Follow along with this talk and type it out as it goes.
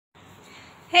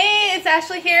Hey, it's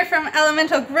Ashley here from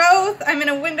Elemental Growth. I'm in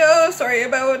a window, sorry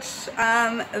about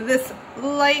this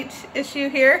light issue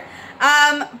here.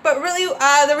 But really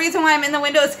the reason why I'm in the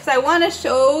window is because I want to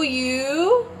show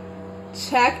you,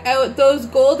 check out those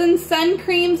golden sun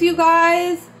creams, you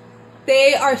guys.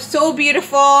 They are so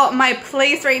beautiful. My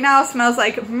place right now smells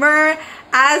like myrrh.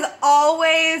 As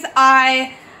always,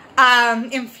 I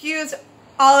infused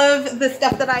all of the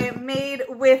stuff that I made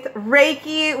with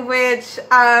Reiki, which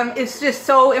is just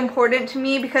so important to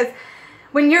me, because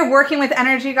when you're working with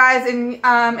energy, guys,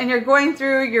 and you're going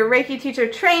through your Reiki teacher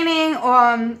training,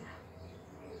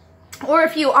 or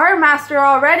if you are a master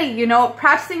already, you know,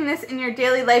 practicing this in your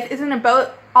daily life isn't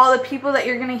about all the people that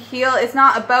you're going to heal. It's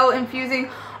not about infusing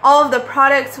all of the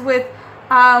products with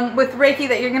Reiki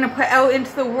that you're going to put out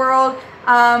into the world,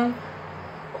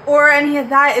 or any of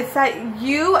that. It's that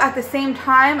you, at the same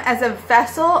time as a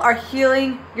vessel, are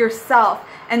healing yourself.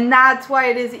 And that's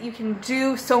why it is that you can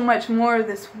do so much more of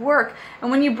this work. And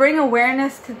when you bring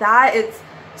awareness to that, it's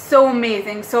so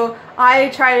amazing. So I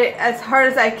try as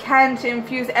hard as I can to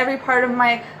infuse every part of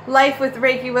my life with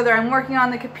Reiki, whether I'm working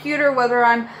on the computer, whether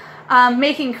I'm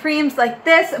making creams like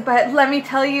this. But let me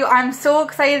tell you, I'm so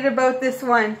excited about this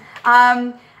one.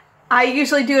 I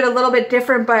usually do it a little bit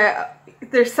different, but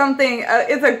there's something,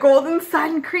 it's a golden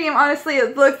sun cream. Honestly,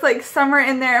 it looks like summer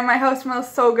in there, and my house smells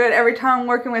so good. Every time I'm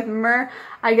working with myrrh,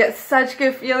 I get such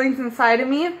good feelings inside of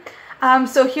me.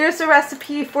 So here's the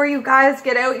recipe for you guys.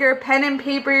 Get out your pen and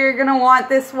paper. You're gonna want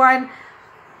this one.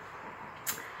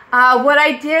 What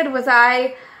I did was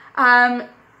I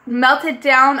melted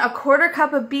down a 1/4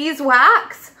 cup of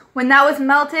beeswax. When that was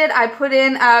melted, I put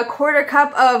in a 1/4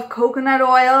 cup of coconut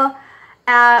oil.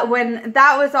 When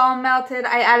that was all melted,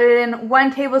 I added in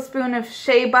 1 tablespoon of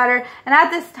shea butter, and at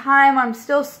this time I'm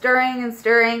still stirring and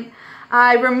stirring.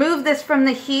 I removed this from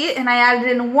the heat and I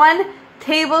added in 1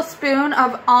 tablespoon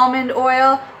of almond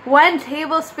oil, 1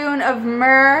 tablespoon of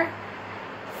myrrh,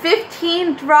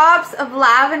 15 drops of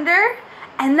lavender,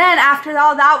 and then after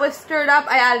all that was stirred up,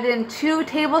 I added in 2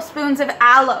 tablespoons of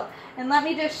aloe. And let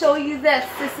me just show you this.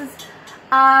 This is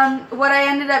what I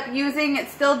ended up using.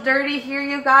 It's still dirty here,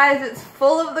 you guys. It's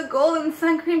full of the golden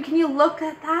sun cream. Can you look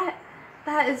at that?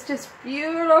 That is just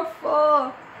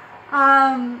beautiful.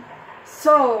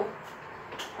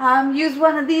 Use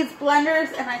one of these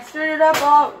blenders, and I stirred it up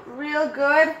all real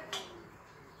good.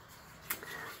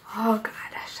 Oh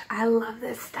gosh, I love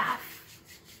this stuff.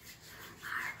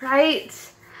 All right.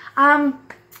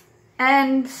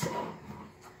 And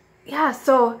yeah,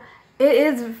 so it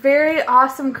is very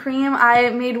awesome cream. I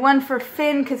made one for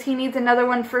Finn because he needs another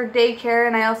one for daycare,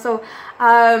 and I also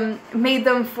made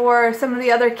them for some of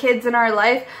the other kids in our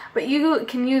life. But you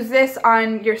can use this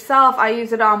on yourself. I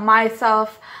use it on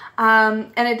myself,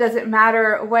 and it doesn't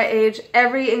matter what age.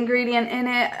 Every ingredient in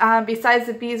it, besides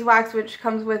the beeswax, which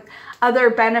comes with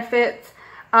other benefits,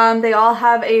 they all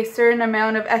have a certain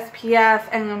amount of SPF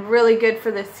and really good for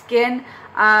the skin.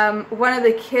 One of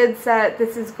the kids that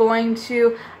this is going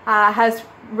to has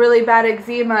really bad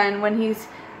eczema, and when he's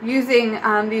using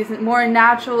these more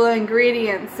natural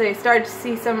ingredients, they start to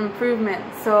see some improvement.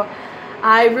 So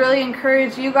I really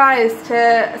encourage you guys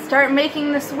to start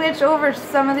making the switch over to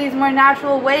some of these more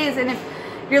natural ways. And if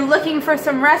you're looking for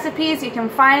some recipes, you can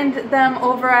find them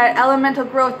over at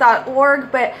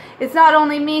elementalgrowth.org. But it's not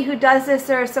only me who does this.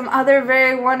 There are some other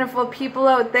very wonderful people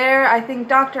out there. I think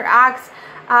Dr. Axe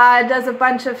does a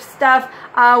bunch of stuff.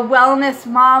 Wellness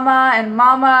Mama and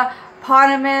Mama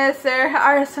Ponimus. There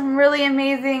are some really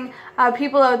amazing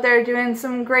people out there doing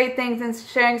some great things and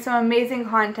sharing some amazing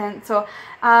content. So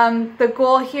the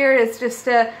goal here is just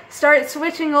to start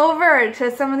switching over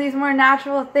to some of these more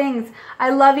natural things.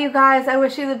 I love you guys. I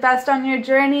wish you the best on your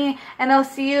journey, and I'll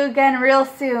see you again real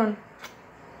soon.